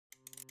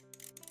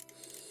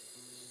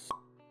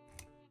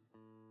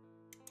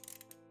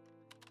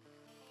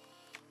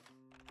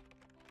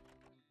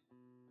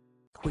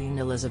Queen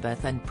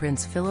Elizabeth and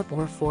Prince Philip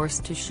were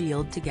forced to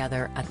shield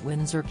together at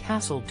Windsor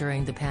Castle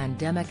during the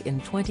pandemic in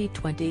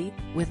 2020,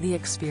 with the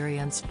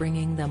experience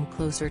bringing them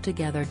closer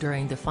together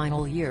during the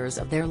final years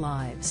of their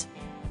lives.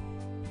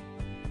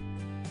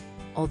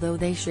 Although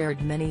they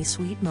shared many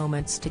sweet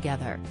moments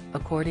together,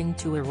 according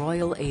to a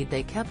royal aide,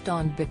 they kept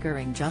on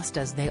bickering just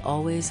as they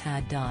always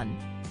had done.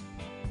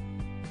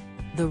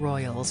 The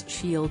royals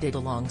shielded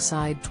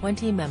alongside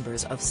 20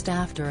 members of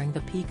staff during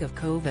the peak of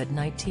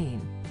COVID-19,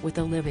 with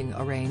a living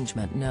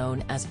arrangement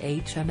known as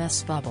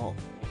HMS Bubble.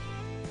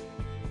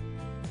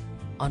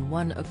 On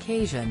one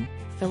occasion,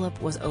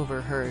 Philip was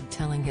overheard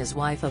telling his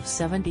wife of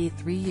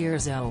 73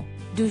 years, "Oh,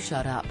 do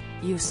shut up,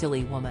 you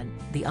silly woman,"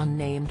 the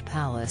unnamed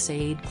palace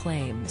aide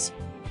claims.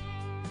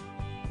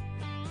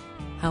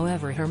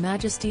 However, Her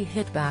Majesty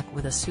hit back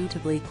with a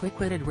suitably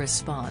quick-witted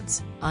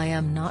response, "I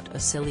am not a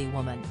silly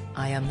woman,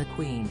 I am the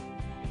Queen."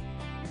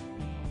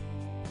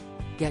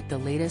 Get the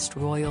latest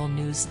royal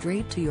news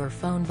straight to your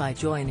phone by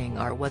joining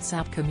our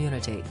WhatsApp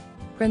community.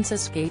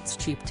 Princess Kate's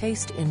cheap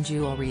taste in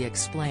jewelry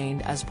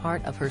explained as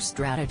part of her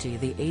strategy.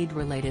 The aide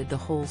related the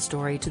whole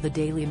story to the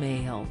Daily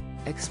Mail,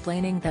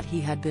 explaining that he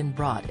had been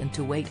brought in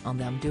to wait on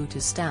them due to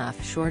staff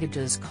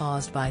shortages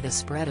caused by the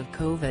spread of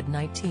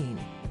COVID-19.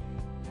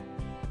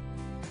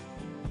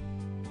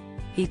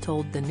 He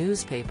told the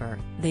newspaper,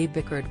 "They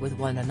bickered with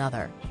one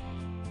another.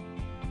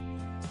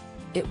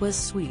 It was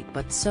sweet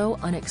but so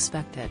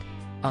unexpected.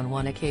 On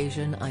one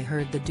occasion I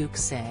heard the Duke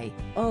say,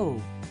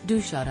 'Oh, do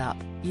shut up,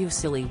 you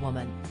silly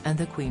woman,' and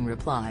the Queen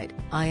replied,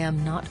 'I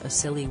am not a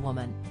silly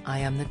woman, I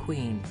am the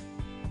Queen.'"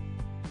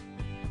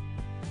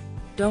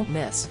 Don't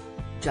miss.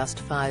 Just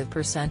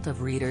 5%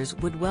 of readers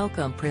would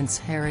welcome Prince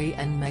Harry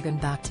and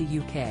Meghan back to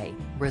UK.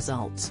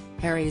 Results: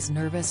 Harry's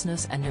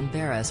nervousness and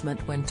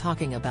embarrassment when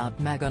talking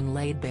about Meghan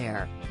laid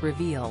bare.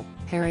 Reveal: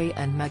 Harry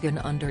and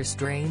Meghan under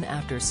strain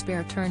after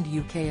Spare turned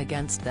UK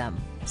against them.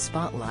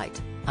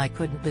 Spotlight: I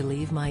couldn't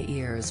believe my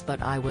ears,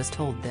 but I was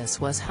told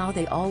this was how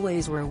they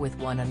always were with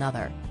one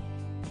another.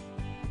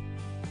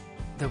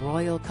 The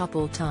royal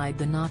couple tied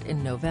the knot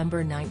in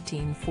November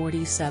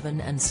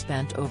 1947 and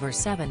spent over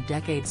 7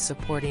 decades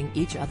supporting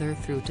each other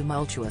through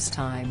tumultuous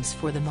times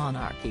for the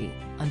monarchy,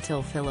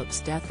 until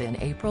Philip's death in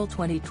April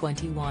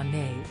 2021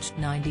 aged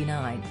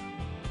 99.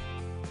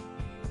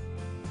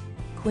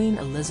 Queen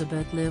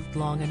Elizabeth lived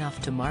long enough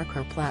to mark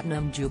her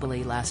Platinum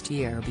Jubilee last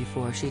year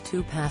before she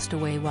too passed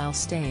away while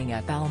staying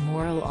at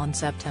Balmoral on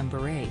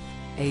September 8,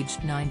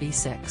 aged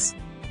 96.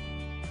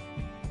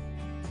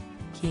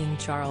 King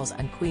Charles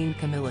and Queen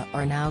Camilla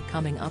are now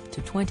coming up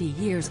to 20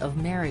 years of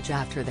marriage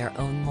after their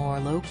own more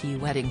low-key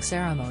wedding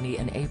ceremony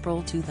in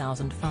April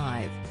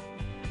 2005.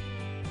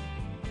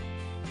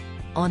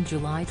 On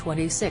July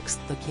 26,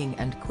 the King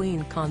and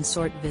Queen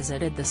consort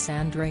visited the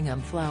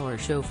Sandringham Flower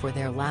Show for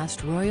their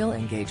last royal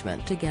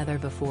engagement together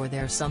before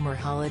their summer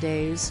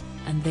holidays,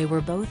 and they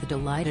were both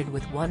delighted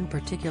with one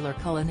particular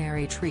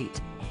culinary treat.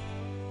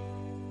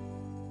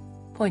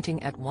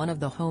 Pointing at one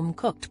of the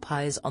home-cooked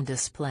pies on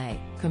display,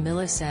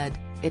 Camilla said,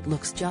 "It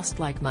looks just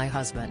like my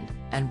husband,"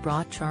 and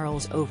brought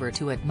Charles over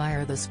to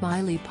admire the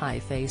smiley pie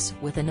face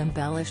with an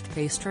embellished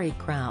pastry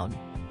crown.